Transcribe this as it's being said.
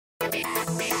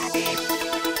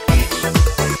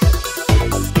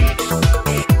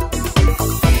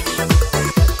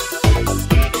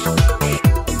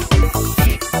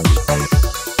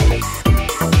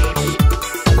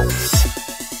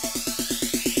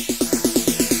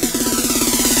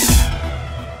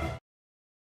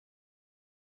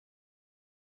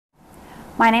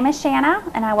My name is Shanna,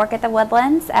 and I work at the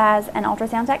Woodlands as an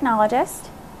ultrasound technologist.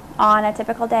 On a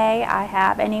typical day, I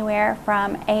have anywhere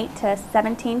from 8 to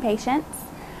 17 patients.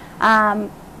 I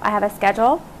have a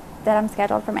schedule that I'm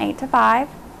scheduled from 8 to 5.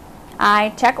 I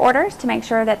check orders to make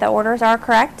sure that the orders are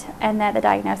correct and that the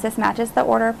diagnosis matches the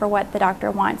order for what the doctor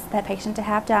wants the patient to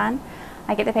have done.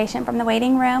 I get the patient from the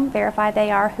waiting room, verify they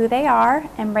are who they are,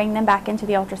 and bring them back into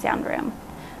the ultrasound room.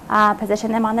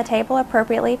 Position them on the table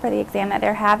appropriately for the exam that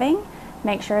they're having.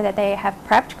 Make sure that they have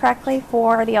prepped correctly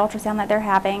for the ultrasound that they're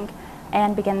having,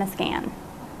 and begin the scan.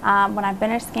 When I've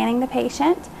finished scanning the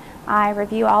patient, I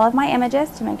review all of my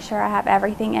images to make sure I have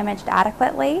everything imaged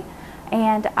adequately,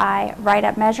 and I write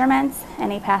up measurements,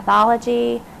 any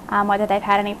pathology, whether they've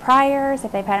had any priors,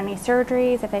 if they've had any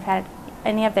surgeries, if they've had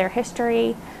any of their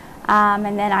history,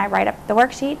 and then I write up the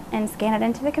worksheet and scan it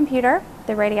into the computer.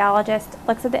 The radiologist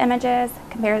looks at the images,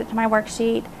 compares it to my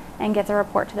worksheet, and gets a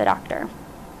report to the doctor.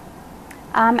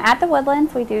 At the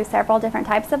Woodlands, we do several different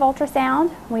types of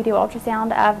ultrasound. We do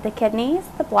ultrasound of the kidneys,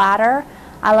 the bladder.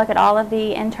 I look at all of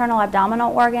the internal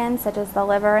abdominal organs, such as the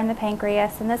liver and the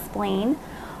pancreas and the spleen.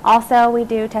 Also, we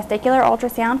do testicular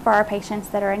ultrasound for our patients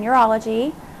that are in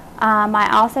urology. I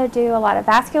also do a lot of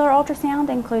vascular ultrasound,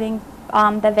 including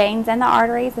the veins and the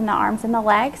arteries in the arms and the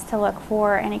legs, to look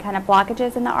for any kind of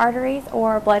blockages in the arteries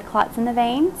or blood clots in the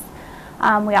veins.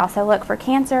 We also look for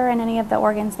cancer in any of the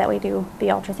organs that we do the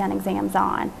ultrasound exams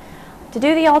on. To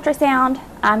do the ultrasound,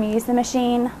 you use the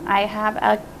machine. I have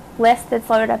a list that's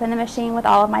loaded up in the machine with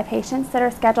all of my patients that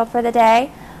are scheduled for the day.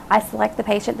 I select the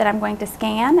patient that I'm going to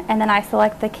scan, and then I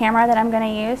select the camera that I'm going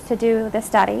to use to do the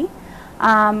study.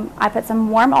 I put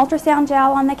some warm ultrasound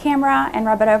gel on the camera and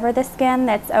rub it over the skin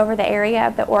that's over the area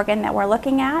of the organ that we're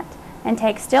looking at, and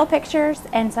take still pictures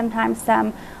and sometimes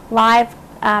some live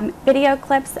video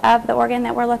clips of the organ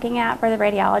that we're looking at for the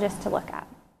radiologist to look at.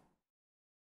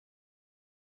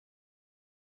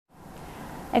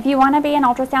 If you want to be an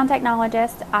ultrasound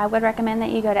technologist, I would recommend that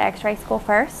you go to X-ray school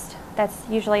first. That's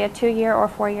usually a 2-year or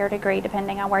 4-year degree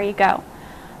depending on where you go.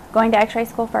 Going to X-ray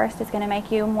school first is going to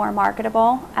make you more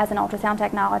marketable as an ultrasound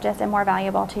technologist and more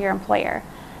valuable to your employer.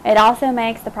 It also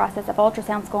makes the process of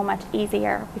ultrasound school much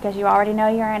easier because you already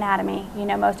know your anatomy, you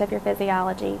know most of your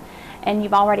physiology, and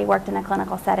you've already worked in a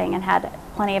clinical setting and had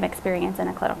plenty of experience in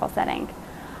a clinical setting.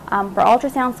 For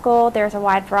ultrasound school, there's a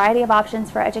wide variety of options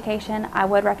for education. I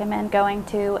would recommend going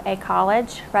to a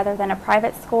college rather than a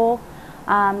private school.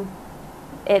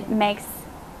 It makes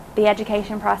the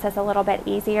education process a little bit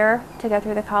easier to go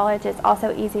through the college. It's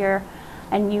also easier,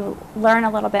 and you learn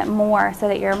a little bit more so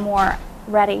that you're more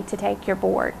ready to take your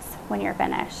boards when you're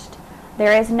finished.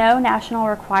 There is no national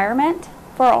requirement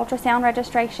for ultrasound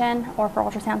registration or for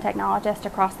ultrasound technologists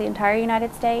across the entire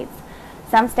United States.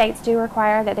 Some states do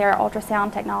require that their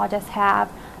ultrasound technologists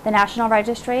have the national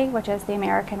registry, which is the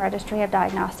American Registry of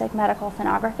Diagnostic Medical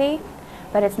Sonography,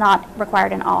 but it's not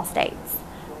required in all states.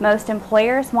 Most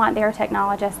employers want their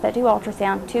technologists that do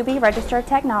ultrasound to be registered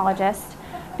technologists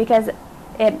because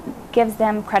it gives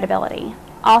them credibility.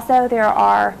 Also, there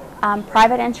are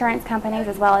private insurance companies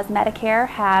as well as Medicare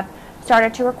have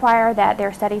started to require that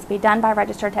their studies be done by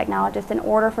registered technologists in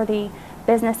order for the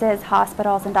businesses,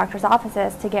 hospitals, and doctors'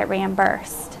 offices to get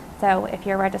reimbursed. So if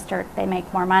you're registered, they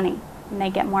make more money and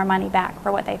they get more money back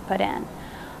for what they've put in.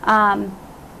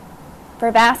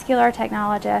 For vascular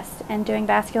technologists and doing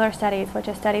vascular studies, which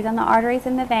is studies on the arteries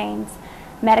and the veins,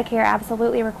 Medicare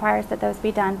absolutely requires that those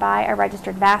be done by a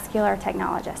registered vascular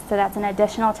technologist. So that's an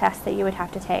additional test that you would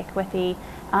have to take with the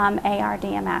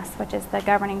ARDMS, which is the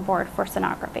governing board for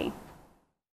sonography.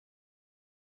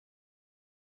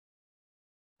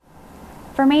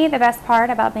 For me, the best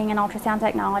part about being an ultrasound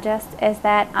technologist is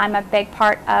that I'm a big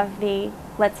part of the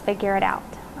let's figure it out.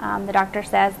 The doctor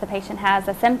says the patient has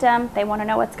a symptom, they want to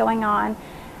know what's going on,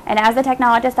 and as a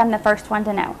technologist, I'm the first one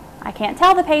to know. I can't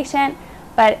tell the patient,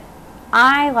 but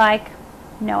I like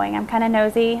knowing. I'm kind of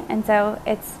nosy, and so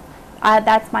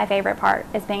that's my favorite part,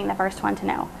 is being the first one to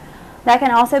know. That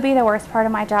can also be the worst part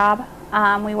of my job.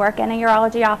 We work in a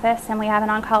urology office and we have an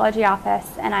oncology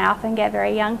office, and I often get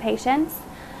very young patients,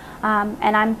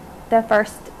 and I'm the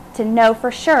first to know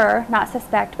for sure, not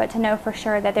suspect, but to know for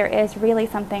sure that there is really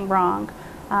something wrong.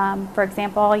 For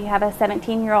example, you have a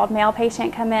 17-year-old male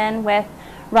patient come in with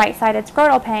right-sided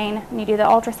scrotal pain, and you do the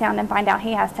ultrasound and find out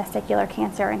he has testicular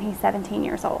cancer and he's 17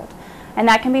 years old. And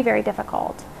that can be very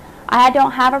difficult. I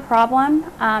don't have a problem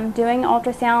doing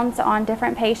ultrasounds on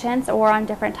different patients or on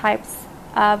different types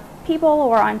of people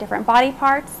or on different body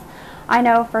parts. I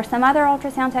know for some other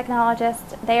ultrasound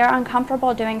technologists, they are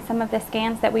uncomfortable doing some of the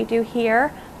scans that we do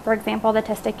here, for example, the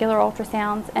testicular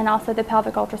ultrasounds and also the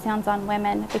pelvic ultrasounds on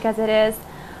women, because it is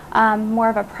more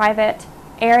of a private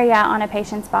area on a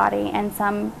patient's body, and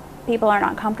some people are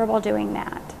not comfortable doing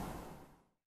that.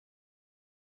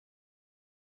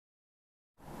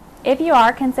 If you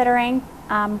are considering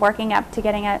working up to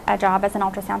getting a job as an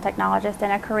ultrasound technologist in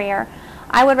a career,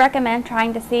 I would recommend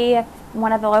trying to see if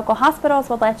one of the local hospitals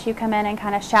would let you come in and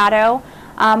kind of shadow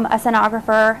a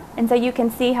sonographer, and so you can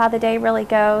see how the day really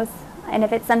goes and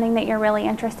if it's something that you're really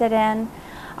interested in.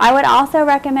 I would also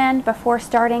recommend, before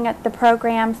starting the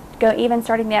programs, even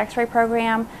starting the x-ray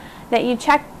program, that you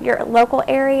check your local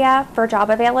area for job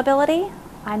availability.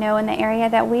 I know in the area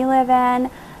that we live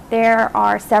in, there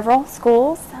are several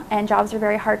schools and jobs are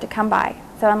very hard to come by.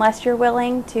 So unless you're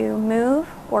willing to move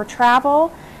or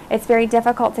travel, it's very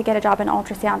difficult to get a job in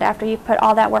ultrasound after you've put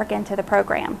all that work into the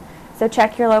program. So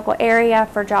check your local area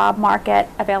for job market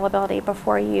availability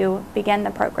before you begin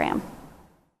the program.